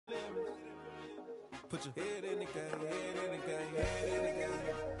Put your head in the game, head in the game, head in the game.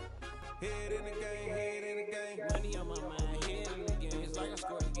 Head in the game, head in the game. Money on my mind, head in the game. It's like I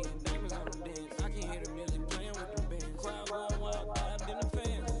scored again, diamonds on the dance. I can hear the music playing with the bands. Crowd going wild, dabbed in the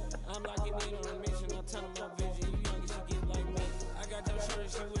fans. I'm locking in on a mission, I'm telling my vision. You young, she get like me. I got your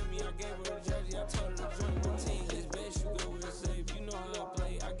shirt, she with me. I gave her a jersey, I told her to join my team. It's best you go with a save. You know how I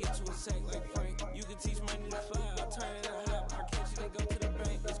play, I get you a sack like Frank. You can teach money to fly, I turn it up. I catch it and go to the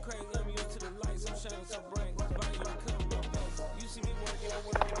bank. It's crazy, I'm used to the lights, I'm shining so bright. This body don't come my face. You see me working, I'm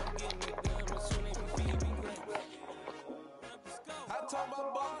getting it done. But soon they be feeding me great. I told my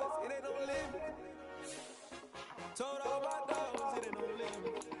boys, it ain't no limit. Told all my dogs, it ain't no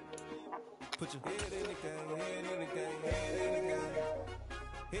limit. Put your head in the game, head in the game, head in the game.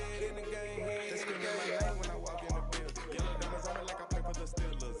 Head in the game, head in the game. My name when I walk in the building. Yellow diamonds on me like I play for the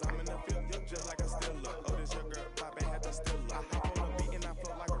Steelers. I'm in the field, you just like a Steeler. Oh, this your girl, Bobby had the Steeler. I hop on the beat and I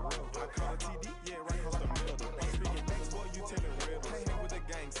float like a river. I call a TD, yeah, right across the middle. I'm speaking thanks, boy, you telling riddles. Can't hang with the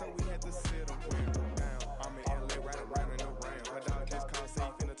gang, so we had to sit them with them down. I'm in LA, riding around in the round. My dog just called, say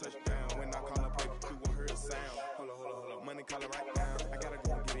he finna touchdown. When I call a play, you won't hear a sound. Hold up, money calling right now. I gotta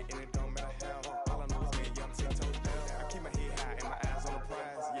go and get it, and it don't matter how. All I know is me and young 10 toes down. I keep my head high and my eyes on the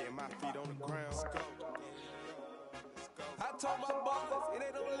prize. Yeah, my feet on the ground. Let's go. I told my boys, it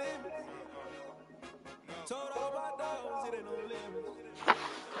ain't no limit. Told all my dogs, it ain't no limit.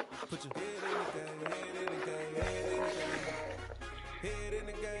 Put your head in the game, head in the game, head in the game. Head in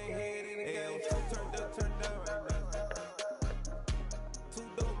the game, head in the game. Turned up, turned down right now. Two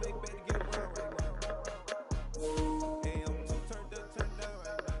dope, make better get around right now. Hey, I'm too turned up, turned down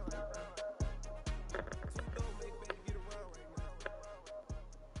right now. Two dope, make better get around right now.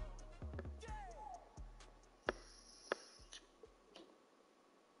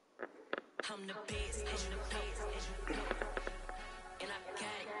 I'm the best, I'm the best, and I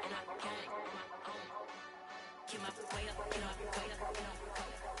got it, and I got it on my own. Get my way up, and I go, and I go.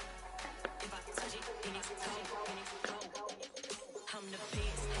 If I touch it, then it's cold, then it's cold. I'm the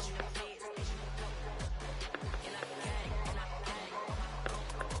best, I'm the best, and I got it, and I got it on my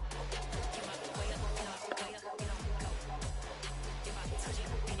own. Get my way up, and I go, and I go. If I touch it,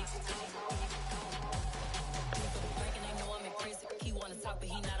 then it's cold, then it's cold. Nigga breaking, they know I'm in prison. He wanna talk, but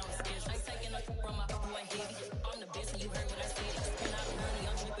he not on the schedule. From my boy heavy, I'm the best and you heard what I said. Spend all the money,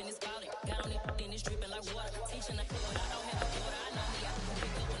 I'm dripping, it's falling. Got on it, then it's dripping like water. Teaching like what I don't have a daughter. I know me, I can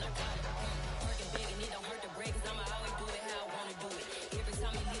pick up when I got it. Working big and it don't hurt to break, cause I'ma always do it how I wanna do it. Every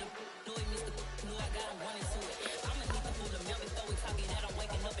time he lead a know it, Mr. Know I got him running to it. I'ma need to pull him out before we talking that I'm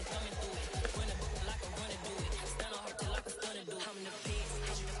waking up and coming through it. Running like a runner do it. Stun on her till like a stunner do it. I'm the best,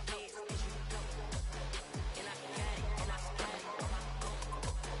 I'm the best, and I got it, and I got it on my own.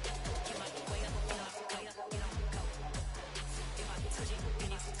 Get my way up, and I go, and I go. If I touch it,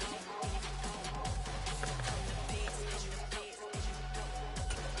 then it's cold, then it's cold. I'm the best, I'm the best,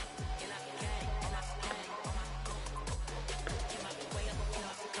 and I got it, and I got it on my own. Get my way up, and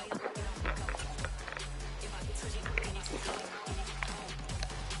I go, and I go. If I touch it, then it's cold, then it's cold.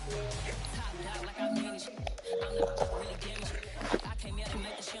 Top dog like I manage it. I'm the really damaged. I came out and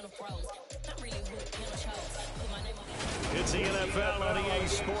make the channel froze. Not really who the piano chose. Put my name on it. It's the NFL on EA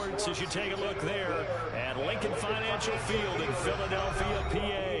Sports as you take a look there at Lincoln Financial Field in Philadelphia,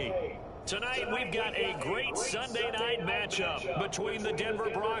 PA. Tonight we've got a great Sunday night matchup between the Denver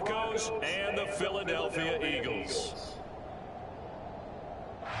Broncos and the Philadelphia Eagles.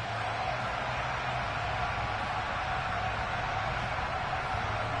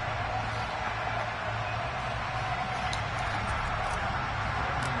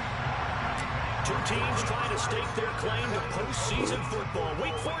 Two teams trying to stake their claim to postseason football.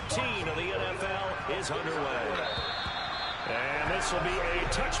 Week 14 of the NFL is underway. And this will be a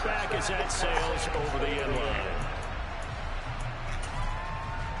touchback as that sails over the end line.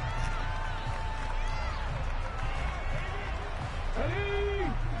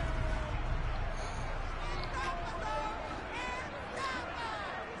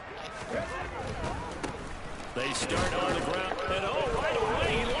 They start on the ground, and right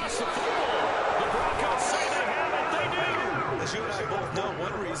away he lost the football. The Broncos say they have it, they do. As you and I both know,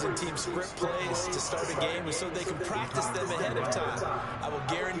 one reason teams script plays to start a game is so they can practice them ahead of time. I will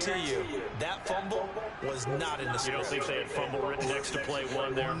guarantee you, that fumble was not in the script. You don't think they had fumble written next to play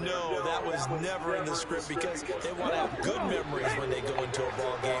one there? No, that was never in the script because they want to have good memories when they go into a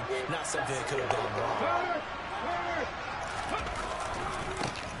ball game, not something that could have gone wrong.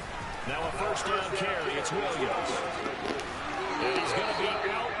 Now a first down carry, it's Williams. And he's going to be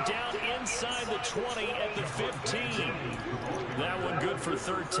out down inside the 20 at the 15. That one good for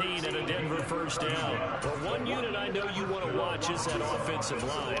 13 and a Denver first down. But one unit I know you want to watch is that offensive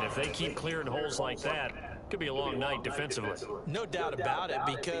line. If they keep clearing holes like that, it could be a long night defensively. No doubt about it,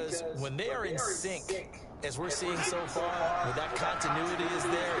 because when they are in sync, as we're seeing so far, where that continuity is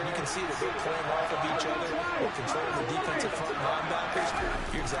there, and you can see that they're playing off of each other, they're controlling the defensive front linebackers,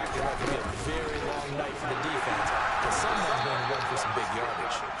 you're exactly right. It'll be a very long night for the defense, and someone's going to run for some big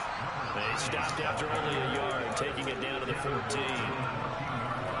yardage. They stopped after only a yard, taking it down to the 14.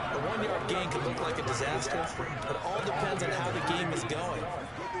 A one-yard gain can look like a disaster, but it all depends on how the game is going.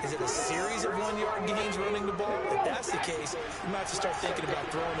 Is it a series of one-yard gains running the ball? If that's the case, you might have to start thinking about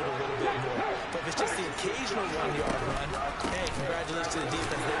throwing it a little bit more. But if it's just the occasional one-yard run, hey, congratulations to the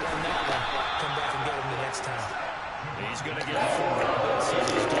defense. They won that one. Come back and get them the next time. He's going to get 4.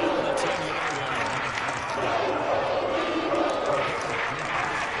 He's down the 10-yard line.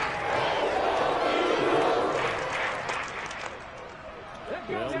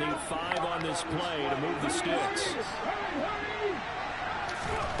 They'll need 5 on this play to move the sticks.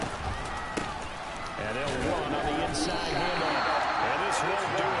 And they'll run on the inside handoff. And this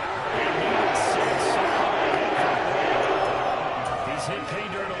won't do it. He's hit pay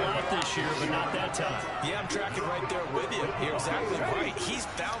dirt a lot this year, but not that time. Yeah, I'm tracking right there with you. You're exactly right. He's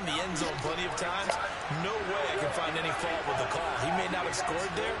found the end zone plenty of times. No way I can find any fault with the call. He may not have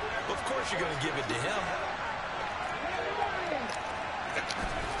scored there, but of course you're going to give it to him.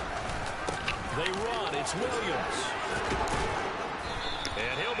 They run. It's Williams.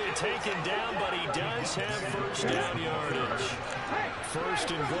 And he'll be taken down, but he does have first down yardage.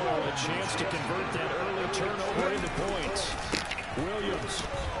 First and goal, a chance to convert that early turnover into points. Williams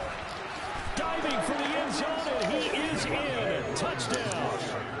diving for the end zone, and he is in. Touchdown.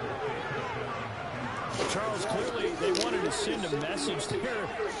 Charles, clearly they wanted to send a message there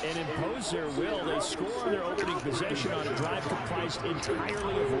and impose their will. They score on their opening possession on a drive comprised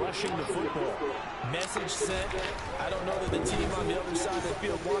entirely of rushing the football. Message sent. I don't know that the team on the other side of the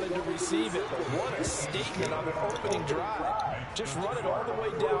field wanted to receive it, but what a statement on their opening drive. Just run it all the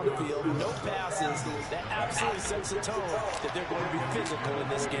way down the field, no passes. That absolutely sets the tone that they're going to be physical in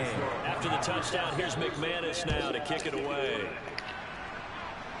this game. After the touchdown, here's McManus now to kick it away.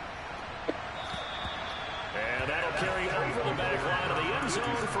 And that'll carry over the back line of the end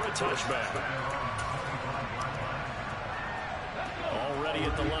zone for a touchback. Already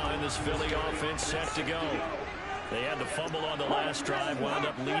at the line, this Philly offense set to go. They had to fumble on the last drive, wound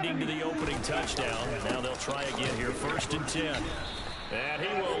up leading to the opening touchdown. Now they'll try again here, 1st and 10. And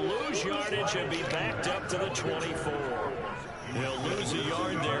he will lose yardage and be backed up to the 24. He'll lose a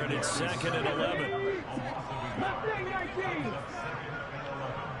yard there, and it's 2nd and 11.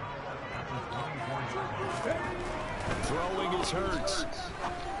 Throwing is Hurts.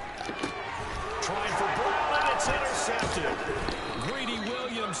 Trying for Brown, and it's intercepted. Greedy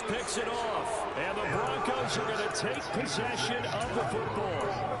Williams picks it off. And the Broncos are going to take possession of the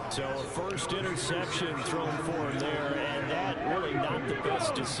football. So a first interception thrown for him there, and that really not the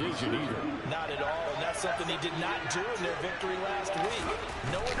best decision either. Not at all, and that's something he did not do in their victory last week.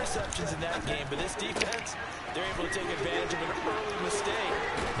 No interceptions in that game, but this defense, they're able to take advantage of an early mistake.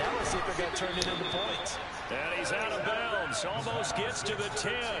 Now let's see if they're going to turn it into points. And he's out of bounds, almost gets to the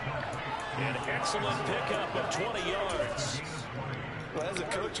 10. An excellent pickup of 20 yards. Well, as a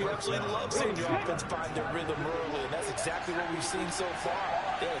coach, you absolutely love seeing your offense find their rhythm early, and that's exactly what we've seen so far.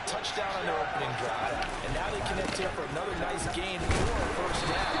 They had a touchdown on their opening drive, and now they connect here for another nice gain for a first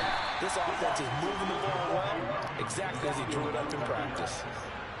down. This offense is moving the ball well, exactly as he drew it up in practice.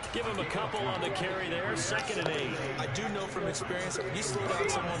 Give him a couple on the carry there, 2nd and 8. I do know from experience that when you slow down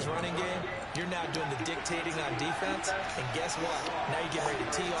someone's running game, you're now doing the dictating on defense, and guess what? Now you get ready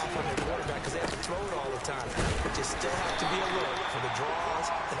to tee off on their quarterback because they have to throw it all the time. But you still have to be alert for the draws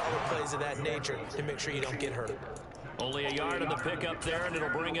and other plays of that nature to make sure you don't get hurt. Only a yard on the pickup there, and it'll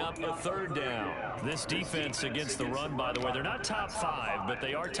bring up a 3rd down. This defense against the run, by the way, they're not top 5, but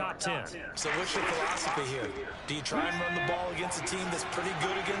they are top 10. So what's your philosophy here? Do you try and run the ball against a team that's pretty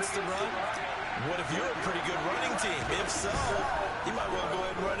good against the run? What if you're a pretty good running team? If so, you might well go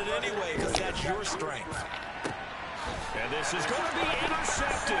ahead and run it anyway because that's your strength. And this is going to be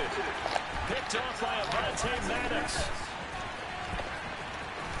intercepted. Picked off by Avonte Maddox.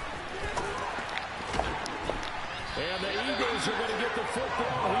 And the Eagles are going to get the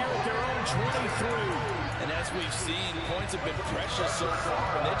football here at their own 23. And as we've seen, points have been precious so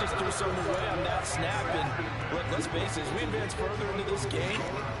far, and they just threw some away on that snap. And look, let's face it, as we advance further into this game,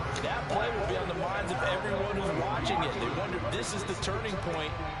 That play will be on the minds of everyone who's watching it. They wonder if this is the turning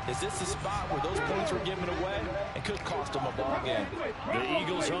point. Is this the spot where those points were given away and could cost them a ball game? The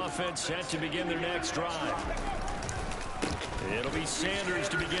Eagles offense set to begin their next drive. It'll be Sanders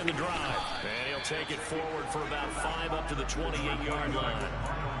to begin the drive. And he'll take it forward for about 5 up to the 28-yard line.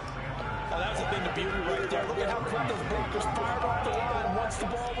 Oh, that was a thing of beauty right there. Look at how quick those Broncos fired off the line once the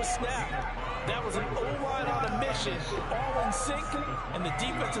ball was snapped. That was an O-line on a mission, all in sync, and the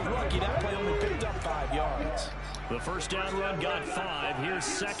defense is lucky that play only picked up 5 yards. The first down run got 5. Here's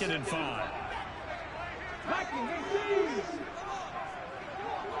 2nd and 5.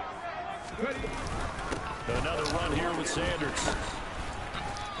 Another run here with Sanders.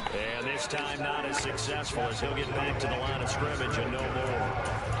 And this time not as successful as he'll get back to the line of scrimmage and no more.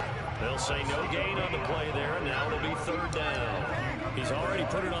 They'll say no gain on the play there, and now it'll be 3rd down. He's already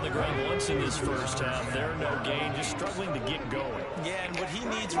put it on the ground once in this first half. There, no gain, just struggling to get going. Yeah, and what he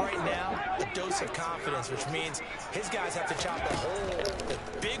needs right now, a dose of confidence, which means his guys have to chop a hole,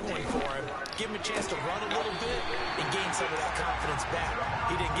 a big one for him, give him a chance to run a little bit, and gain some of that confidence back.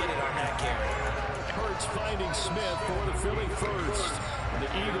 He didn't get it on that carry. Hurts finding Smith for the Philly first. The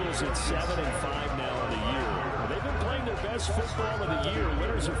Eagles at 7-5 now in the year. They've been playing their best football of the year.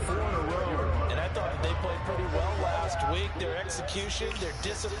 Winners of 4 in a row. And I thought they played pretty well last week. Their execution, their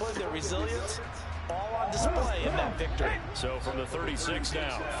discipline, their resilience, all on display in that victory. So from the 36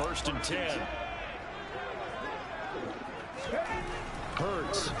 now, 1st and 10.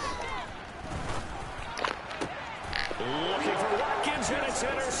 Hurts. Looking for Watkins, and it's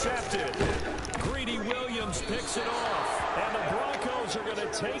intercepted. Greedy Williams picks it off, and the Broncos are going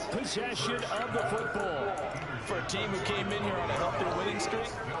to take possession of the football. For a team who came in here on a healthy winning streak,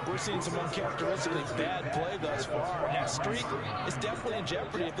 we're seeing some uncharacteristically bad play thus far, and that streak is definitely in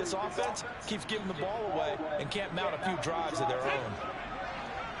jeopardy if this offense keeps giving the ball away and can't mount a few drives of their own.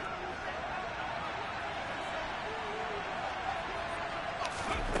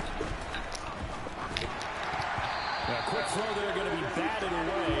 A quick throw there going to be batted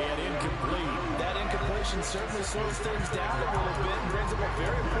away and incomplete. That incompletion certainly slows things down a little bit and brings up a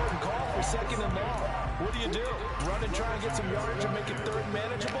very important call for 2nd and long. What do? Run and try and get some yardage and make it 3rd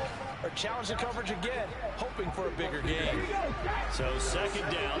manageable? Or challenge the coverage again, hoping for a bigger gain? So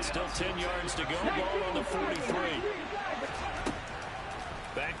 2nd down, still 10 yards to go. Ball on the 43.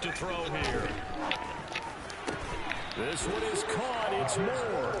 Back to throw here. This one is caught. It's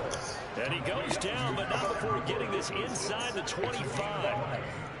Moore. And he goes down, but not before getting this inside the 25.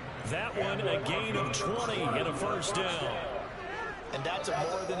 That one a gain of 20 and a 1st down. And that's a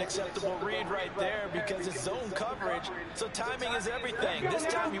more than acceptable read right there because it's zone coverage, so timing is everything. This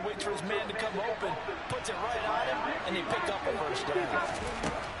time he waits for his man to come open, puts it right on him, and they pick up a 1st down.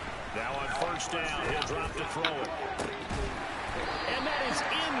 Now on 1st down, he'll drop to throw it. And that is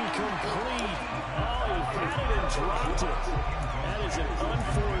incomplete. Oh, he had it and dropped it. That is an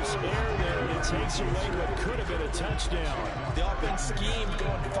unforced error there, and it takes away what could have been a touchdown. The offense schemed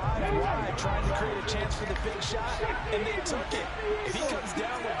going 5 wide, trying to create a chance for the big shot, and they took it. If he comes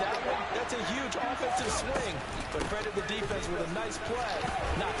down with that one, that's a huge offensive swing. But credit the defense with a nice play,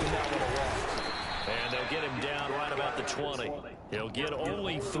 knocking that one away. And they'll get him down right about the 20. He'll get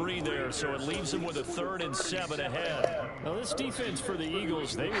only 3 there, so it leaves him with a 3rd and 7 ahead. Now, this defense for the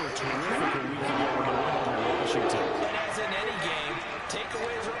Eagles, they were terrific a week ago in the win over Washington. And as in any game,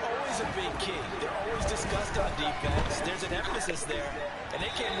 takeaways are always a big key. They're always discussed on defense. There's an emphasis there, and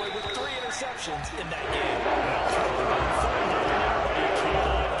they came away with 3 interceptions in that game.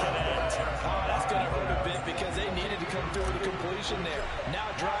 Oh, that's going to hurt a bit because they needed to come through with a completion there. Now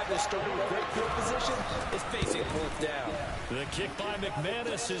a drive that started with great field position is facing 4th down. The kick by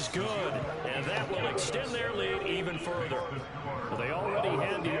McManus is good, and that will extend their lead even further. Well, they already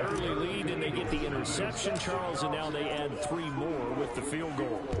had the early lead, and they get the interception, Charles, and now they add 3 more with the field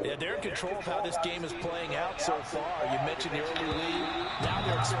goal. Yeah, they're in control of how this game is playing out so far. You mentioned the early lead. Now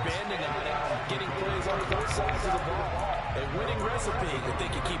they're expanding on it, getting plays on both sides of the ball. A winning recipe if they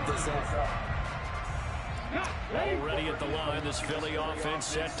can keep this up. Already at the line, this Philly offense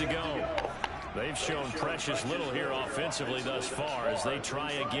set to go. They've shown precious little here offensively thus far as they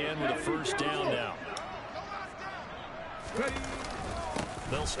try again with a 1st down now.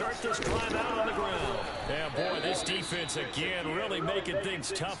 They'll start this drive out on the ground. Yeah, boy, this defense again really making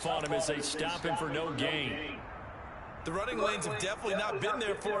things tough on him as they stop him for no gain. The running lanes have definitely not been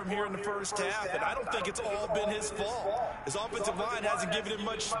there for him here in the first half, and I don't think it's all been his fault. His offensive line hasn't given him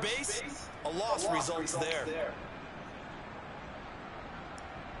much space. A loss results there.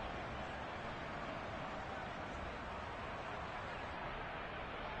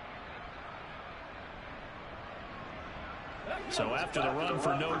 So after the run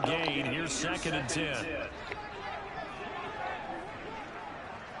for no gain, here's 2nd and 10.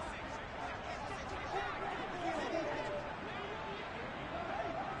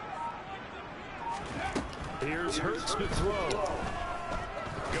 Here's Hurts to throw.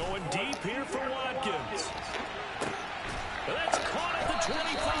 Going deep here for Watkins. That's caught at the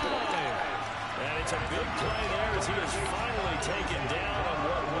 25. And it's a big play there as he is finally taken down on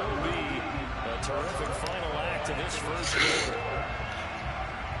what will be a terrific final act of this first quarter.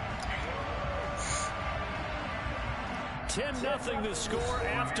 10-0 the score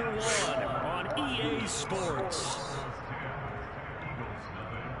after 1 on EA Sports.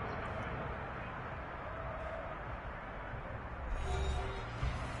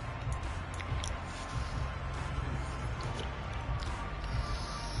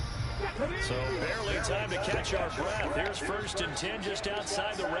 So barely time to catch our breath. Here's 1st and 10 just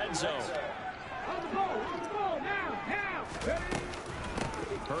outside the red zone.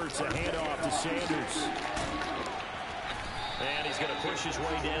 Hurts a handoff to Sanders. And he's going to push his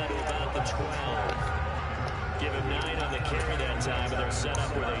way down to about the 12. Give him 9 on the carry that time, and they're set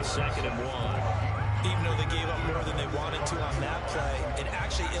up with a 2nd and 1. Even though they gave up more than they wanted to on that play, it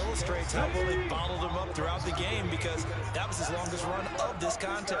actually illustrates how well they bottled them up throughout the game, because that was his longest run of this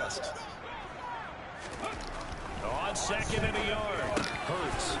contest. On 2nd and a yard,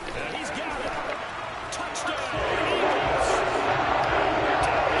 Hurts, and he's got it. Touchdown, Eagles.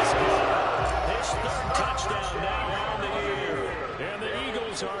 His 3rd touchdown now on the year, and the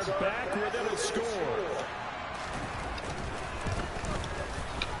Eagles are back within a score.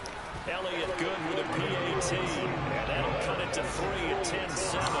 Elliott good with a PAT, and that'll cut it to 3 at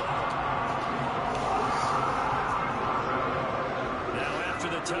 10-7. Now after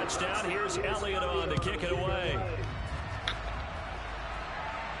the touchdown, here's Elliott on to kick it away.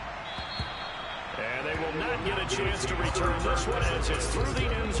 And they will not get a chance to return this one as it's through the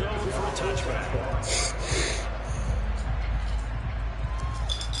end zone for a touchback.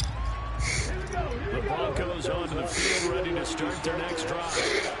 The Broncos onto the field, ready to start their next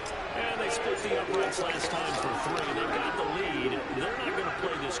drive. And they split the uprights last time for 3. They've got the lead. They're not going to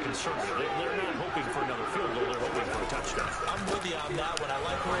play this conservative. They're not hoping for another field goal. They're hoping for a touchdown. I'm with you on that one. I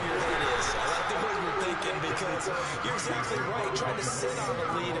like where your head is. I like the way you're thinking, because you're exactly right. Trying to sit on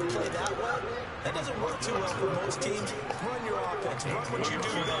the lead and play that way, that doesn't work too well for most teams. Run your offense. Run what you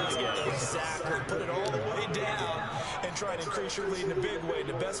do best. Exactly. Put it all the way down and try to increase your lead in a big way.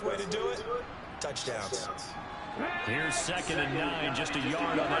 The best way to do it? Touchdowns. Here's 2nd and 9, just a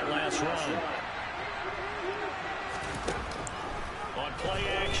yard on that last run. On play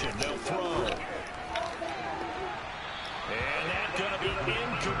action, they'll throw. And that's going to be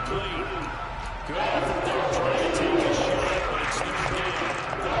incomplete. Good effort there trying to take a shot, but it's third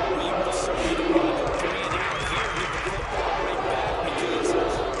down. You most certainly don't want to go 3 and out here. Get the football right back, because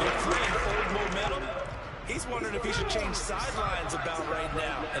you're playing old momentum. He's wondering if he should change sidelines about right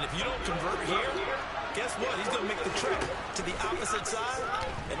now. And if you don't convert here, guess what? He's going to make the trek to the opposite side,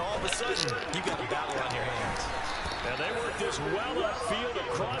 and all of a sudden, you've got a battle on your hands. And they work this well upfield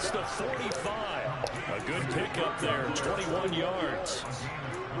across the 45. A good pickup there, 21 yards.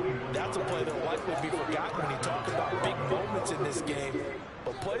 That's a play that will likely be forgotten when you talk about big moments in this game.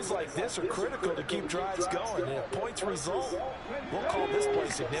 But plays like this are critical to keep drives going. And if points result, we'll call this play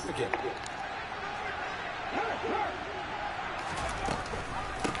significant.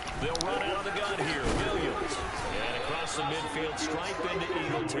 They'll run out of the gun here. Williams. And across the midfield stripe into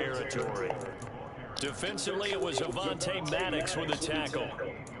Eagle territory. Defensively, it was Avonte Maddox with a tackle.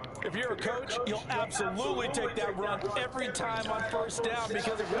 If you're a coach, you'll absolutely take that run every time on first down,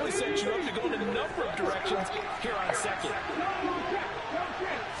 because it really sets you up to go in a number of directions here on second.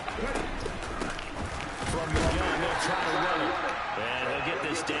 From the gun, they'll try to run it. And they'll get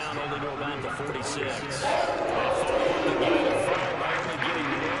this down only to about the 46. They follow up the gain of 5 by only getting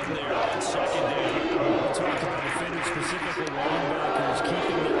one there on second down. We'll talk about defenders, specifically linebackers,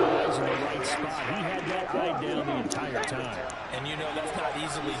 keeping their eyes in the right spot. He had that eye down the entire time. And you know that's not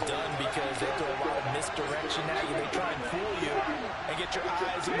easily done, because they throw a lot of misdirection at you. They try and fool you and get your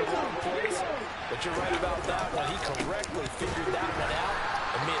eyes in the wrong place. But you're right about that one. He correctly figured that one out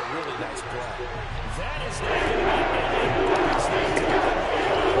and made a really nice play. That is not going to be any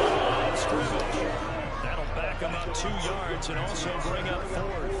scrimmage. That'll back him up 2 yards and also bring up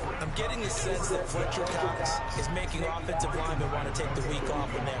 4th. I'm getting the sense that Fletcher Cox is making offensive linemen want to take the week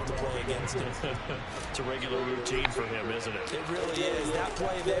off when they have to play against him. It's a regular routine for him, isn't it? It really is. That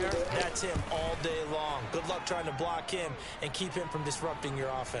play there, that's him all day long. Good luck trying to block him and keep him from disrupting your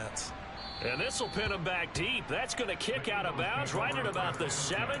offense. And this will pin him back deep. That's going to kick out of bounds right at about the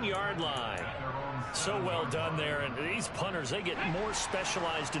 7-yard line. So well done there. And these punters, they get more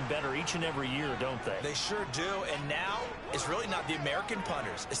specialized and better each and every year, don't they? They sure do. And now it's really not the American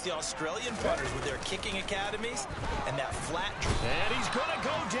punters. It's the Australian punters with their kicking academies and that flat. And he's going to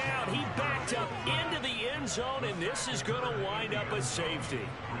go down. He backed up into the end zone, and this is going to wind up a safety.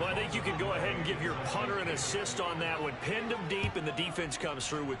 Well, I think you can go ahead and give your punter an assist on that one. Pinned him deep, and the defense comes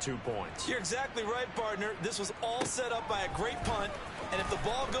through with 2 points. You're exactly right, partner. This was all set up by a great punt, and if the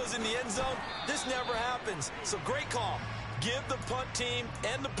ball goes in the end zone, this never happens. So great call. Give the punt team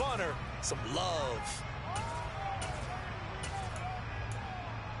and the punter some love.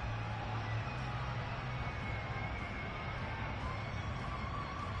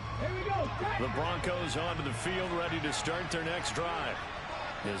 The Broncos onto the field, ready to start their next drive.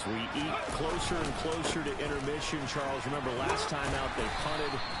 As we eat closer and closer to intermission, Charles, remember last time out they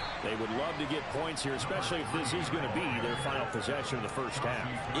punted. They would love to get points here, especially if this is going to be their final possession of the first half.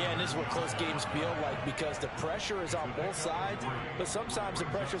 Yeah, and this is what close games feel like because the pressure is on both sides, but sometimes the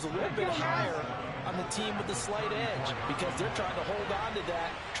pressure is a little bit higher on the team with the slight edge because they're trying to hold on to that,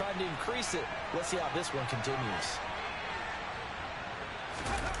 trying to increase it. Let's see how this one continues.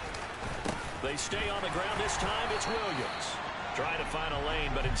 They stay on the ground this time. It's Williams. Trying to find a lane,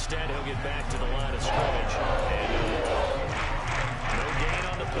 but instead he'll get back to the line of scrimmage. And no gain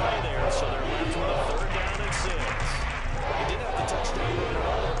on the play there, so they're left with a 3rd down and 6. He did have the touchdown run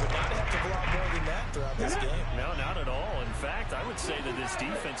earlier, but not have to go out more than that throughout this game. No, not at all. In fact, I would say that this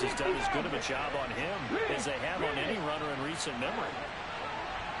defense has done as good of a job on him as they have on any runner in recent memory.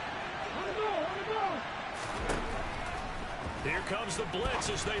 Here comes the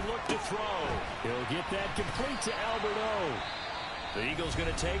blitz as they look to throw. He'll get that complete to Albert O. The Eagles going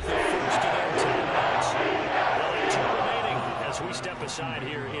to take their first of their timeouts. Well, 2 remaining as we step aside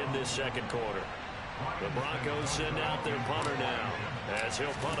here in this second quarter. The Broncos send out their punter now as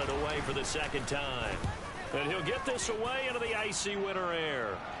he'll punt it away for the second time. And he'll get this away into the icy winter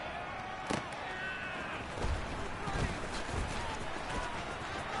air.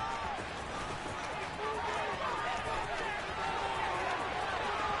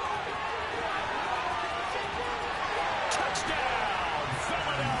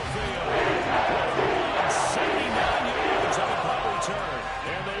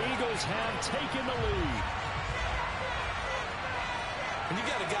 Taking the lead. When you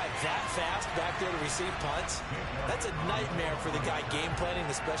got a guy that fast back there to receive punts, that's a nightmare for the guy game planning,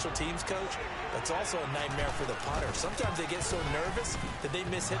 the special teams coach. That's also a nightmare for the punter. Sometimes they get so nervous that they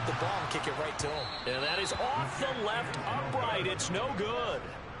mishit the ball and kick it right to him. And that is off the left upright. It's no good.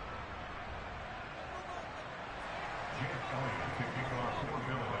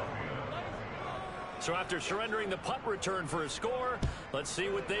 So after surrendering the punt return for a score, let's see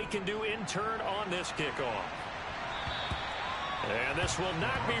what they can do in turn on this kickoff. And this will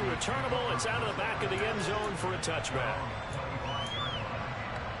not be returnable. It's out of the back of the end zone for a touchback.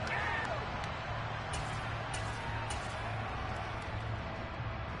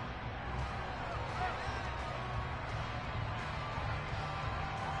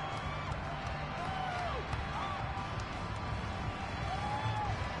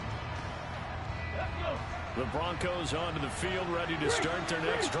 The Broncos onto the field, ready to start their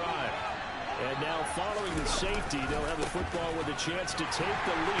next drive. And now following the safety, they'll have the football with a chance to take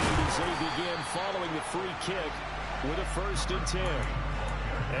the lead as they begin following the free kick with a 1st and 10.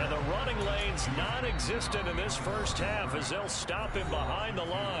 And the running lane's non-existent in this first half as they'll stop him behind the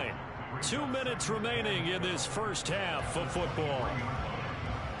line. 2 minutes remaining in this first half of football.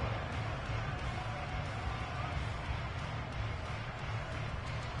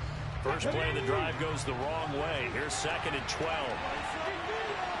 First play of the drive goes the wrong way. Here's 2nd and 12.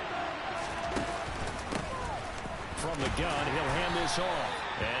 From the gun, he'll hand this off.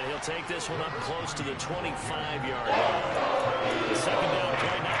 And he'll take this one up close to the 25-yard line. The second down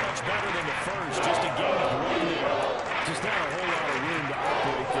play, not much better than the first. Just a gain of 1 there. Just not a whole lot of room to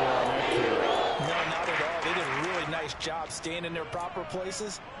operate there on that carry. No, not at all. They did a really nice job staying in their proper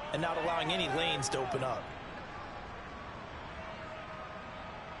places and not allowing any lanes to open up.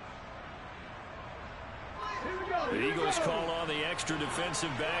 The Eagles call on the extra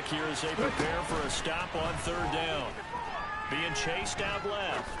defensive back here as they prepare for a stop on 3rd down. Being chased out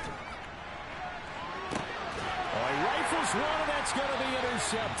left. Oh, he rifles one, and that's going to be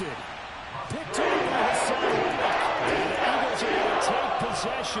intercepted. Picked up by Hassan. And the Eagles are going to take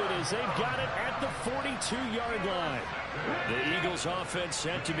possession as they've got it at the 42-yard line. The Eagles offense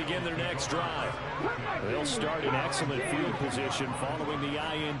set to begin their next drive. They'll start in excellent field position following the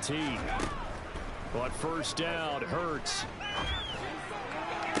INT. But first down, Hurts.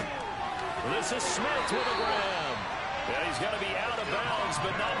 This is Smith with a grab. Yeah, he's got to be out of bounds,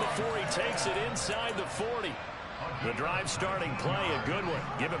 but not before he takes it inside the 40. The drive starting play, a good one.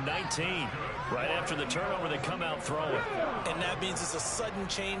 Give him 19. Right after the turnover, they come out throwing. And that means it's a sudden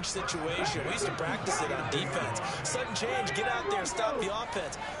change situation. We used to practice it on defense. Sudden change, get out there, stop the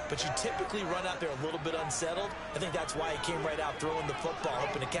offense. But you typically run out there a little bit unsettled. I think that's why he came right out throwing the football,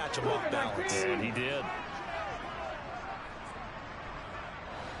 hoping to catch him off balance. And he did.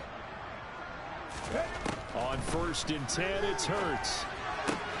 On 1st and 10, it's Hurts.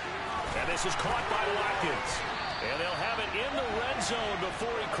 And this is caught by Watkins. And they'll have it in the red zone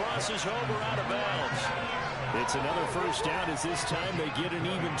before he crosses over out of bounds. It's another first down as this time they get an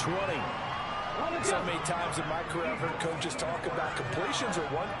even 20. So many times in my career I've heard coaches talk about completions are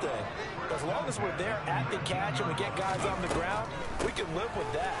one thing. As long as we're there at the catch and we get guys on the ground, we can live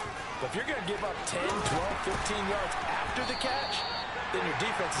with that. But if you're going to give up 10, 12, 15 yards after the catch, then your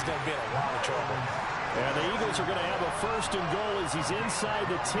defense is going to be in a lot of trouble. And the Eagles are going to have a 1st and goal as he's inside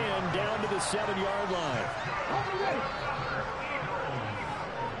the 10, down to the 7-yard line.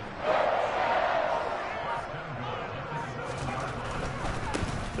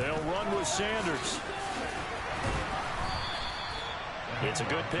 They'll run with Sanders. It's a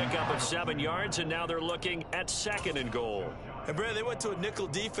good pickup of 7 yards, and now they're looking at 2nd and goal. And, Brad, they went to a nickel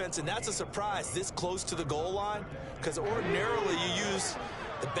defense, and that's a surprise this close to the goal line, because ordinarily you use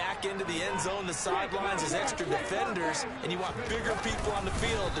the back end of the end zone, the sidelines as extra defenders, and you want bigger people on the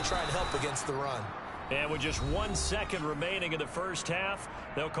field to try and help against the run. And with just 1 second remaining in the first half,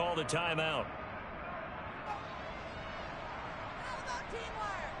 they'll call the timeout.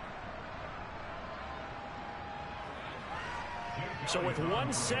 So with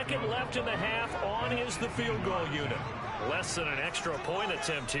 1 second left in the half, on is the field goal unit. Less than an extra point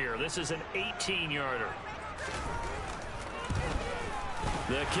attempt here. This is an 18-yarder.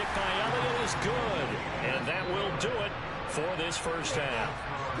 The kick by Elliott is good, and that will do it for this first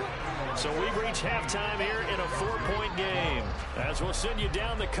half. So we've reached halftime here in a 4-point game. As we'll send you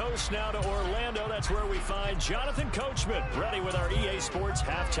down the coast now to Orlando, that's where we find Jonathan Coachman, ready with our EA Sports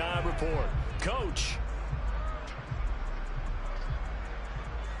halftime report. Coach.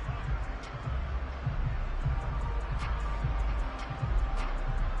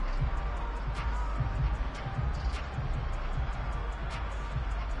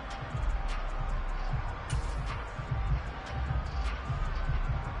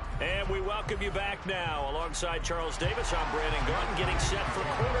 And we welcome you back now. Alongside Charles Davis, I'm Brandon Gaudin, getting set for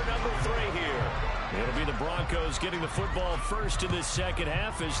quarter number 3 here. It'll be the Broncos getting the football first in this second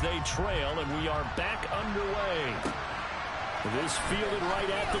half as they trail, and we are back underway. This fielded right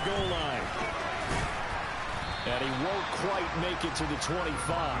at the goal line. And he won't quite make it to the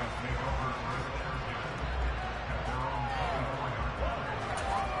 25.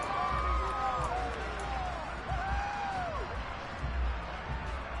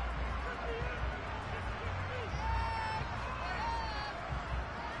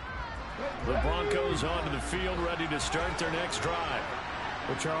 The Broncos onto the field, ready to start their next drive.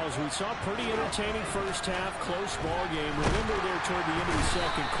 Well, Charles, we saw a pretty entertaining first half, close ball game. Remember there toward the end of the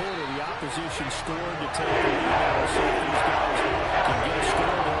second quarter, the opposition scored to take the lead. Now we'll see if these guys can get a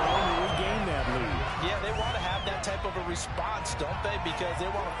score of their own and regain that lead. Yeah, they want to have that type of a response, don't they? Because they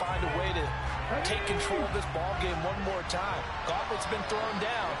want to find a way to take control of this ball game one more time. Gauntlet's been thrown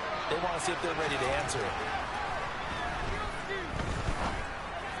down. They want to see if they're ready to answer it.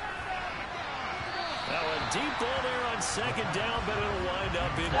 Now a deep ball there on second down, but it'll wind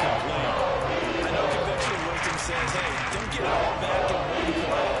up incomplete. I know conventional wisdom says, hey, don't get it all back in one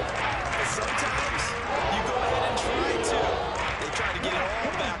play. But sometimes you go ahead and try to. They tried to get it all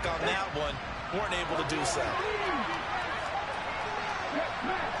back on that one. Weren't able to do so.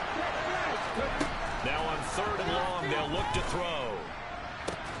 Now on 3rd and long, they'll look to throw.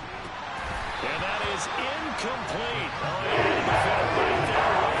 And that is incomplete. Oh, yeah, the defender right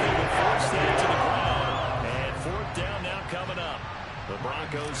there looking to force that to the ground. And 4th down now coming up. The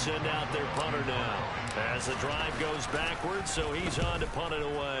Broncos send out their punter now as the drive goes backwards, so he's on to punt it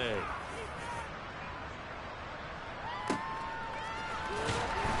away.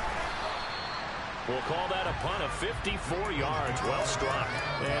 We'll call that a punt of 54 yards. Well struck.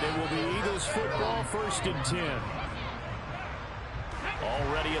 And it will be Eagles football, 1st and 10.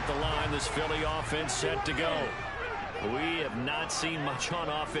 Already at the line, this Philly offense set to go. We have not seen much on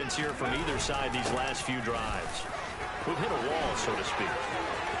offense here from either side these last few drives. We've hit a wall, so to speak.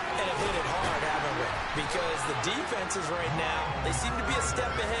 And have hit it hard, haven't we? Because the defenses right now, they seem to be a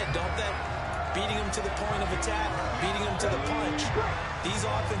step ahead, don't they? beating them to the point of attack, beating them to the punch. These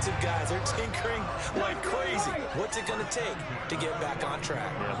offensive guys are tinkering like crazy. What's it going to take to get back on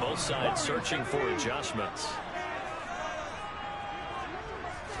track? Yeah, both sides searching for adjustments.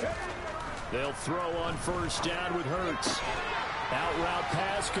 They'll throw on first down with Hurts. Out route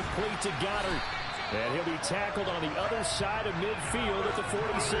pass complete to Goddard. And he'll be tackled on the other side of midfield at the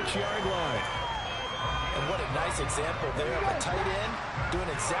 46-yard line. And what a nice example there of a tight end doing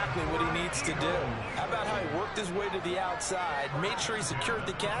exactly what he needs to do. How about how he worked his way to the outside, made sure he secured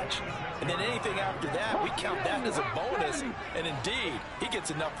the catch, and then anything after that, we count that as a bonus. And indeed, he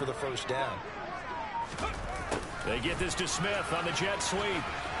gets enough for the first down. They get this to Smith on the jet sweep.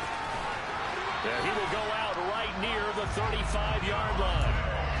 There, he will go out right near the 35-yard line.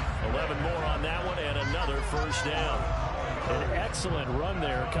 11 more on that one and another first down. An excellent run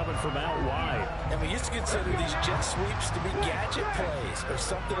there coming from out wide. And we used to consider these jet sweeps to be gadget plays or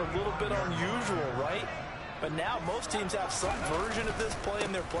something a little bit unusual, right? But now most teams have some version of this play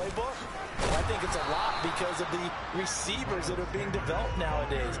in their playbook. And I think it's a lot because of the receivers that are being developed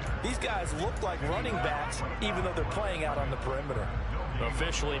nowadays. These guys look like running backs even though they're playing out on the perimeter.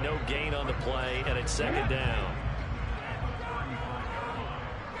 Officially no gain on the play, and it's second down.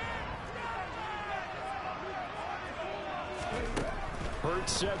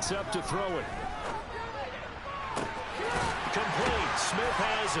 Hurts sets up to throw it. Complete. Smith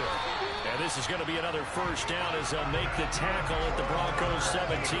has it. And this is going to be another first down as they'll make the tackle at the Broncos'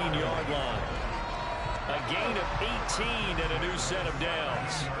 17-yard line. A gain of 18 and a new set of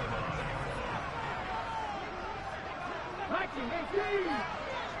downs.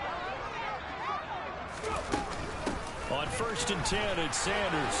 On first and 10, it's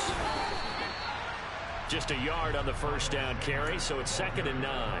Sanders. Just a yard on the first down carry, so it's second and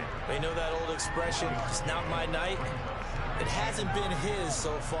 9. They know that old expression, it's not my night. It hasn't been his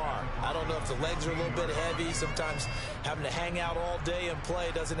so far. I don't know if the legs are a little bit heavy. Sometimes having to hang out all day and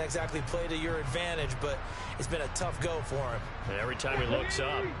play doesn't exactly play to your advantage, but it's been a tough go for him. And every time he looks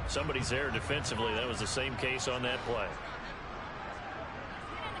up, somebody's there defensively. That was the same case on that play.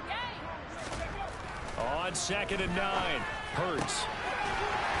 On second and 9, Hurts.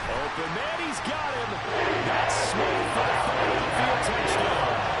 Open man, he's got him. That's Smith for the Philadelphia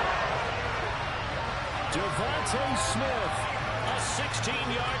touchdown. Devontae Smith, a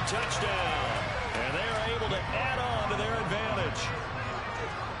 16-yard touchdown. And they're able to add on to their advantage.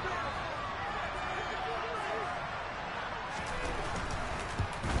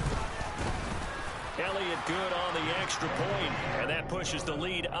 Elliott good on the extra point, and that pushes the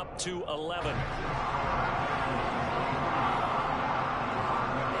lead up to 11.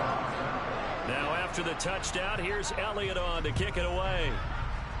 Now after the touchdown, here's Elliott on to kick it away.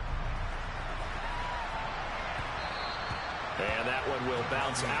 And that one will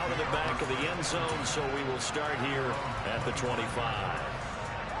bounce out of the back of the end zone, so we will start here at the 25.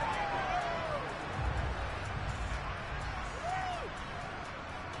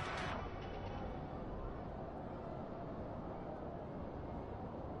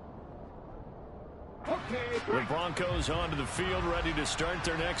 The Broncos onto the field, ready to start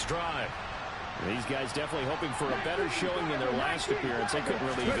their next drive. These guys definitely hoping for a better showing than their last appearance. They couldn't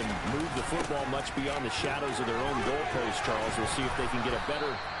really even move the football much beyond the shadows of their own goalpost, Charles. We'll see if they can get a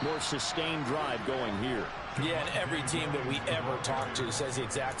better, more sustained drive going here. Yeah, and every team that we ever talk to says the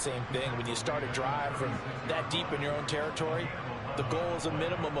exact same thing. When you start a drive from that deep in your own territory, the goal is a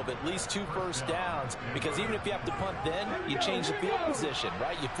minimum of at least 2 first downs, because even if you have to punt then, you change the field position,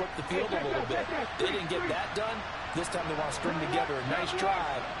 right? You flip the field a little bit. They didn't get that done. This time they want to string together a nice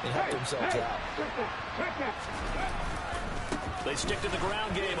drive and help themselves out. They stick to the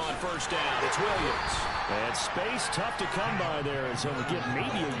ground game on first down. It's Williams. And space tough to come by there as he'll get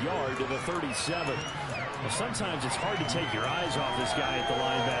maybe a yard to the 37. Well, sometimes it's hard to take your eyes off this guy at the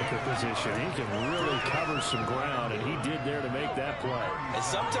linebacker position. He can really cover some ground, and he did there to make that play. And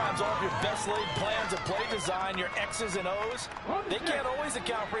sometimes all of your best laid plans of play design, your X's and O's, they can't always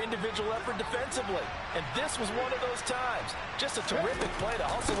account for individual effort defensively. And this was one of those times. Just a terrific play to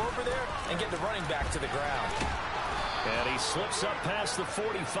hustle over there and get the running back to the ground. And he slips up past the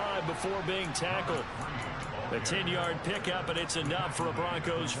 45 before being tackled. A 10-yard pickup, and it's enough for a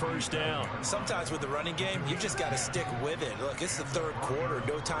Broncos first down. Sometimes with the running game, you've just got to stick with it. Look, it's the third quarter,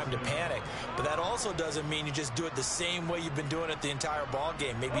 no time to panic. But that also doesn't mean you just do it the same way you've been doing it the entire ball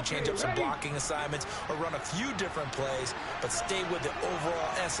game. Maybe change up some blocking assignments or run a few different plays, but stay with the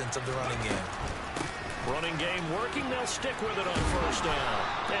overall essence of the running game. Running game working, they'll stick with it on first down.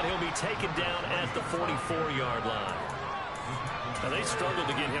 And he'll be taken down at the 44-yard line. Now, they struggled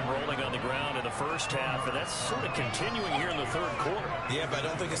to get him rolling on the ground in the first half, and that's sort of continuing here in the third quarter. Yeah, but I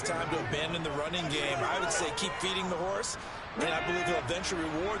don't think it's time to abandon the running game. I would say keep feeding the horse, and I believe he'll eventually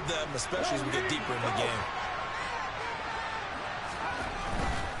reward them, especially as we get deeper in the game.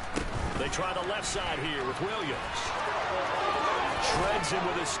 They try the left side here with Williams. Shreds him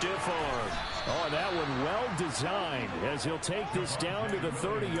with a stiff arm. Oh, and that one well designed as he'll take this down to the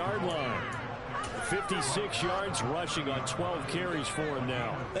 30-yard line. 56 yards rushing on 12 carries for him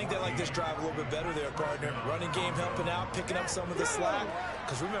now. I think they like this drive a little bit better there, partner. Running game helping out, picking up some of the slack.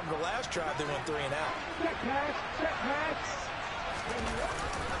 Because remember, the last drive, they went 3 and out.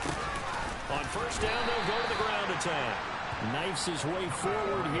 On first down, they'll go to the ground attack. Knifes his way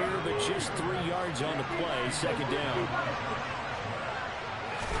forward here, but just 3 yards on the play. Second down.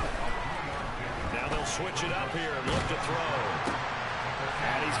 Now they'll switch it up here and look to throw.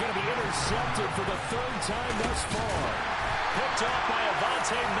 And he's going to be intercepted for the 3rd time thus far. Picked up by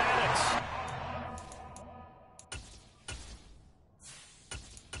Avonte Maddox.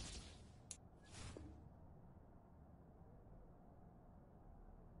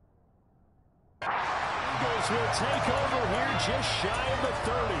 Eagles will take over here just shy of the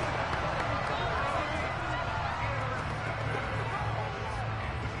 30.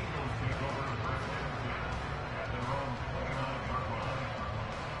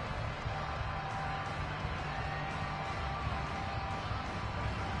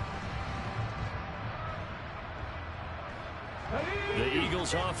 The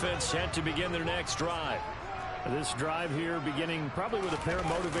Eagles offense set to begin their next drive. This drive here beginning probably with a pair of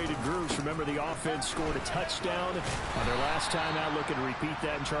motivated groups. Remember, the offense scored a touchdown on their last time out. Looking to repeat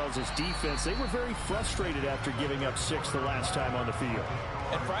that in Charles's defense. They were very frustrated after giving up 6 the last time on the field.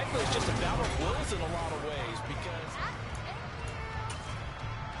 And frankly, it's just a battle of wills in a lot of ways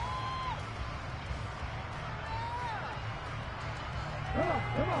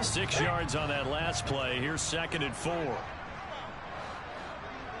because... 6 yards on that last play. Here's 2nd and 4.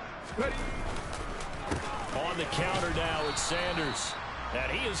 On the counter now, it's Sanders.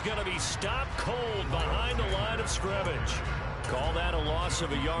 And he is going to be stopped cold behind the line of scrimmage. Call that a loss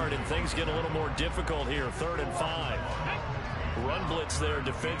of a yard, and things get a little more difficult here. 3rd and 5. Run blitz there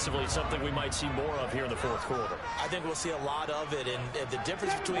defensively, something we might see more of here in the 4th quarter. I think we'll see a lot of it, and the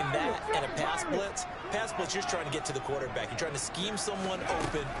difference between that and a pass blitz, you're just trying to get to the quarterback. You're trying to scheme someone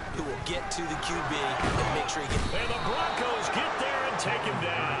open who will get to the QB and make sure he gets... And the Broncos get there and take him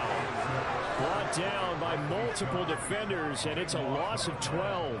down. Brought down by multiple defenders, and it's a loss of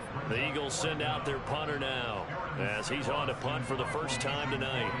 12. The Eagles send out their punter now as he's on to punt for the first time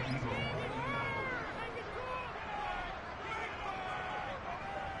tonight.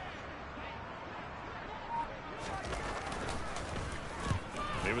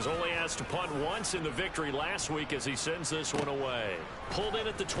 He was only asked to punt once in the victory last week as he sends this one away. Pulled in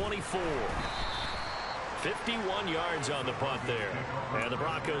at the 24. 51 yards on the punt there. And the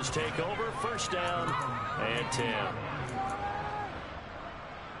Broncos take over. First down and 10.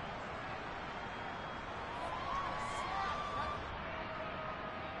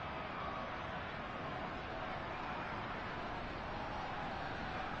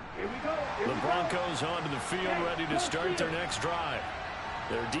 The Broncos onto the field, ready to start their next drive.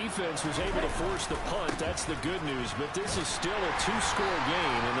 Their defense was able to force the punt. That's the good news. But this is still a 2-score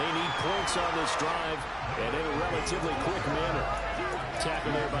game, and they need points on this drive and in a relatively quick manner.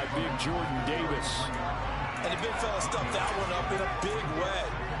 Tackle there by big Jordan Davis. And the big fella stuffed that one up in a big way.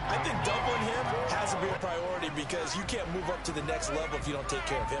 I think doubling him has to be a priority because you can't move up to the next level if you don't take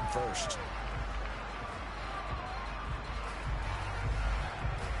care of him first.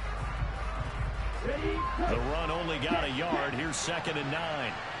 The run only got a yard. Here's 2nd and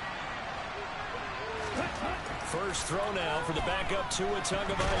 9. First throw now for the backup Tua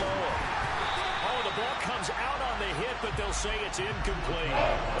Tagovailoa. Oh, the ball comes out on the hit, but they'll say it's incomplete.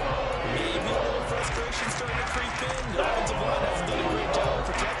 Maybe a little frustration starting to creep in. The offensive line hasn't done a great job of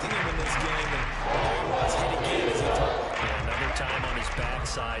protecting him in this game. And there he was, hit again as he threw. Yeah, another time on his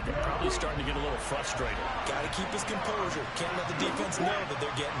backside. They're probably starting to get a little frustrated. Got to keep his composure. Can't let the defense know that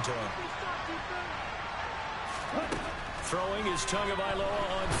they're getting to him. Throwing is Tagovailoa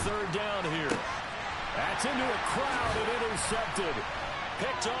on 3rd down here. That's into a crowd and intercepted.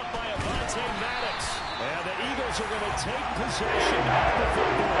 Picked off by Avonte Maddox. And the Eagles are going to take possession of the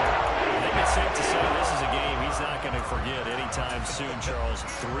football. I think it's safe to say this is a game he's not going to forget anytime soon, Charles.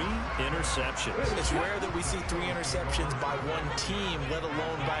 3 interceptions. It's rare that we see 3 interceptions by one team, let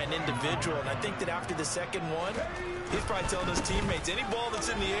alone by an individual. And I think that after the second one, he's probably telling his teammates, any ball that's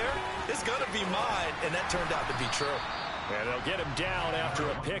in the air, it's going to be mine. And that turned out to be true. And they'll get him down after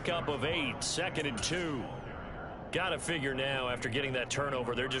a pickup of 8. 2nd and 2. Got to figure now, after getting that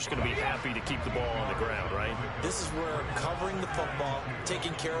turnover, they're just going to be happy to keep the ball on the ground, right? This is where covering the football,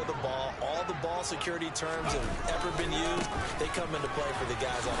 taking care of the ball, all the ball security terms that have ever been used, they come into play for the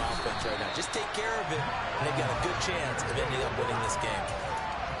guys on offense right now. Just take care of it, and they've got a good chance of ending up winning this game.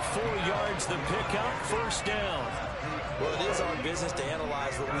 4 yards the pickup, first down. Well, it is our business to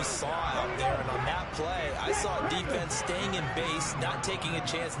analyze what we saw out there, and on that play, I saw defense staying in base, not taking a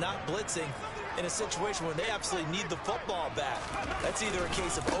chance, not blitzing, in a situation where they absolutely need the football back. That's either a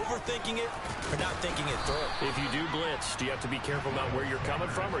case of overthinking it or not thinking it through. If you do blitz, do you have to be careful about where you're coming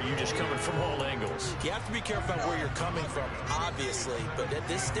from, or are you just coming from all angles? You have to be careful about where you're coming from, obviously, but at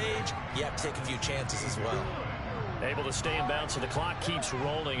this stage, you have to take a few chances as well. Able to stay in bounds, so the clock keeps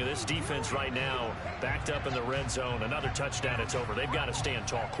rolling. This defense right now backed up in the red zone. Another touchdown, it's over. They've got to stand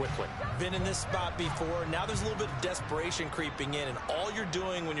tall quickly. Been in this spot before. Now there's a little bit of desperation creeping in, and all you're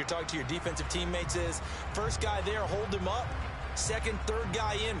doing when you're talking to your defensive teammates is, first guy there, hold him up. Second, third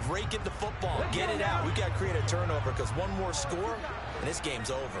guy in, rake at the football. Get it out. We've got to create a turnover because one more score, and this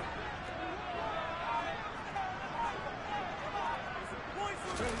game's over.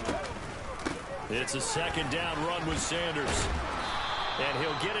 It's a second down run with Sanders. And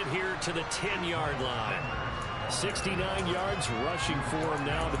he'll get it here to the 10-yard line. 69 yards rushing for him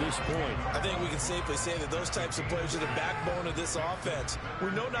now to this point. I think we can safely say that those types of players are the backbone of this offense.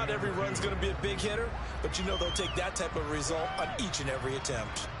 We know not every run's going to be a big hitter, but you know they'll take that type of result on each and every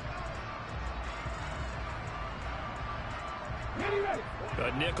attempt.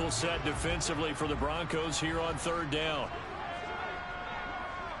 A nickel set defensively for the Broncos here on third down.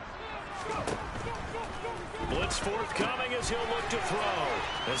 Blitz forthcoming as he'll look to throw.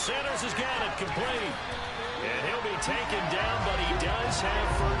 And Sanders has got it complete. And he'll be taken down, but he does have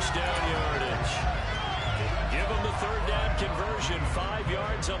first down yardage. Give him the third down conversion, 5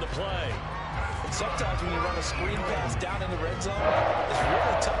 yards on the play. And sometimes when you run a screen pass down in the red zone, it's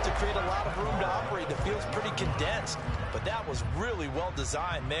really tough to create a lot of room to operate. The field's pretty condensed. But that was really well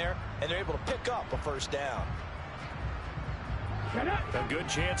designed there, and they're able to pick up a first down. A good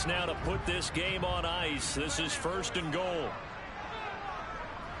chance now to put this game on ice. This is first and goal.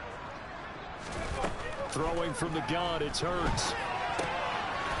 Throwing from the gun, it's Hurts.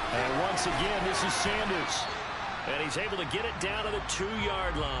 And once again, this is Sanders. And he's able to get it down to the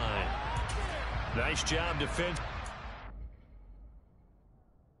 2-yard line. Nice job defense.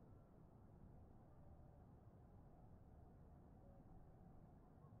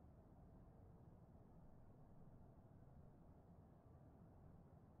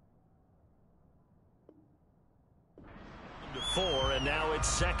 To 4, and now it's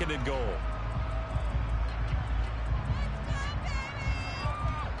second and goal.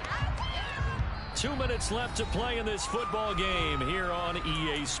 Two minutes left to play in this football game here on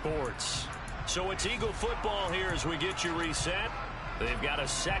EA Sports. So it's Eagle football here as we get you reset. They've got a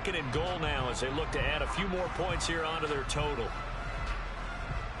second and goal now as they look to add a few more points here onto their total.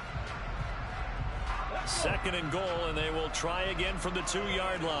 Second and goal, and they will try again from the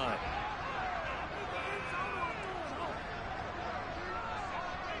 2-yard line.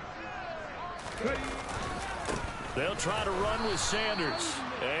 They'll try to run with Sanders.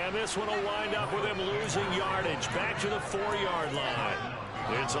 And this one will wind up with him losing yardage. Back to the 4-yard line.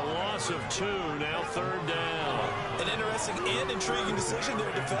 It's a loss of 2, now third down. An interesting and intriguing decision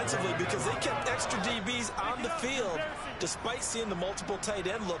there defensively because they kept extra DBs on the field despite seeing the multiple tight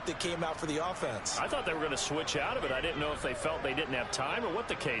end look that came out for the offense. I thought they were going to switch out of it. I didn't know if they felt they didn't have time or what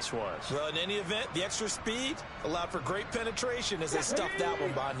the case was. Well, in any event, the extra speed allowed for great penetration as they stuffed that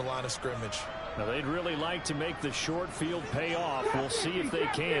one behind the line of scrimmage. Now, they'd really like to make the short field pay off. We'll see if they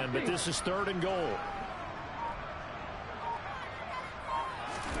can, but this is third and goal.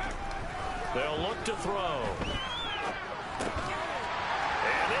 They'll look to throw.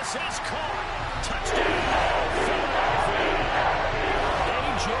 And this is caught. Touchdown, Philadelphia.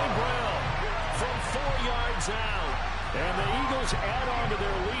 A.J. Brown from 4 yards out. And the Eagles add on to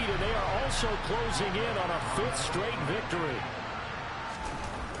their lead, and they are also closing in on a 5th straight victory.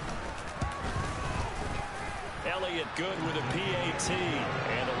 Elliott good with a PAT,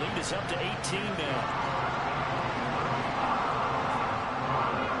 and the lead is up to 18 now.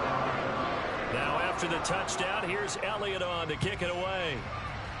 Now after the touchdown, here's Elliott on to kick it away.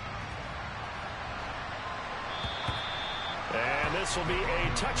 And this will be a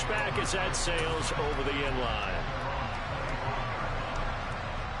touchback as that sails over the end line.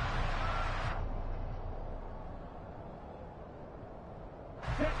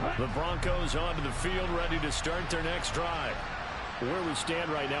 The Broncos onto the field, ready to start their next drive. Where we stand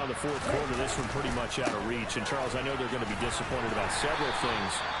right now in the fourth quarter, this one pretty much out of reach. And, Charles, I know they're going to be disappointed about several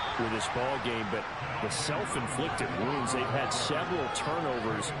things. with this ball game, but the self-inflicted wounds, they've had several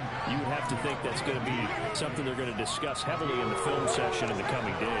turnovers. You would have to think that's going to be something they're going to discuss heavily in the film session in the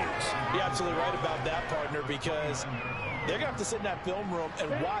coming days. You're absolutely right about that, partner, because they're going to have to sit in that film room and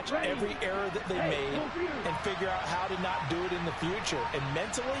watch every error that they made and figure out how to not do it in the future. And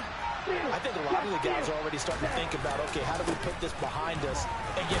mentally, I think a lot of the guys are already starting to think about, okay, how do we put this behind us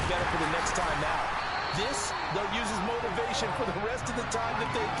and get better for the next time out? This, they'll use as motivation for the rest of the time that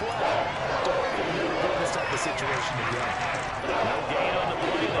they play to hopefully never be in this type of situation again. No gain on the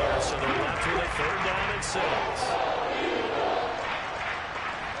play there, so they're left with a 3rd down and 6.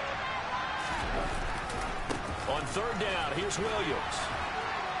 On 3rd down, here's Williams.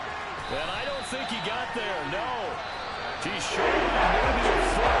 And I don't think he got there, no. He's short, maybe a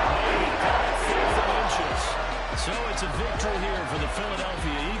foot, maybe 5 inches. So it's a victory here for the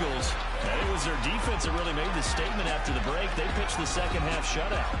Philadelphia Eagles. And it was their defense that really made the statement after the break. They pitched the second half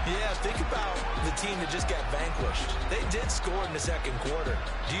shutout. Yeah, think about the team that just got vanquished. They did score in the second quarter.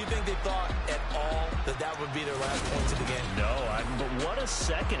 Do you think they thought at all that that would be their last points of the game? No, but what a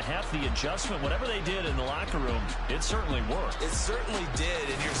second half. The adjustment, whatever they did in the locker room, it certainly worked. It certainly did,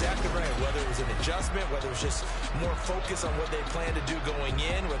 and you're exactly right. Whether it was an adjustment, whether it was just more focus on what they planned to do going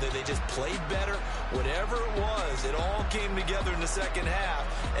in, whether they just played better, whatever it was, it all came together in the second half,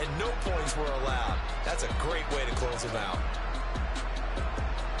 and no points were allowed. That's a great way to close them out.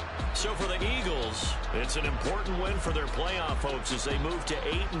 So for the Eagles, it's an important win for their playoff hopes as they move to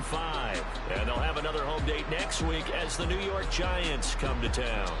 8-5. And they'll have another home date next week as the New York Giants come to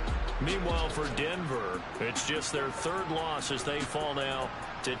town. Meanwhile, for Denver, it's just their 3rd loss as they fall now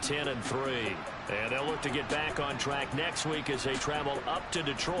to 10-3. And they'll look to get back on track next week as they travel up to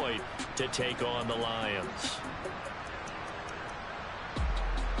Detroit to take on the Lions.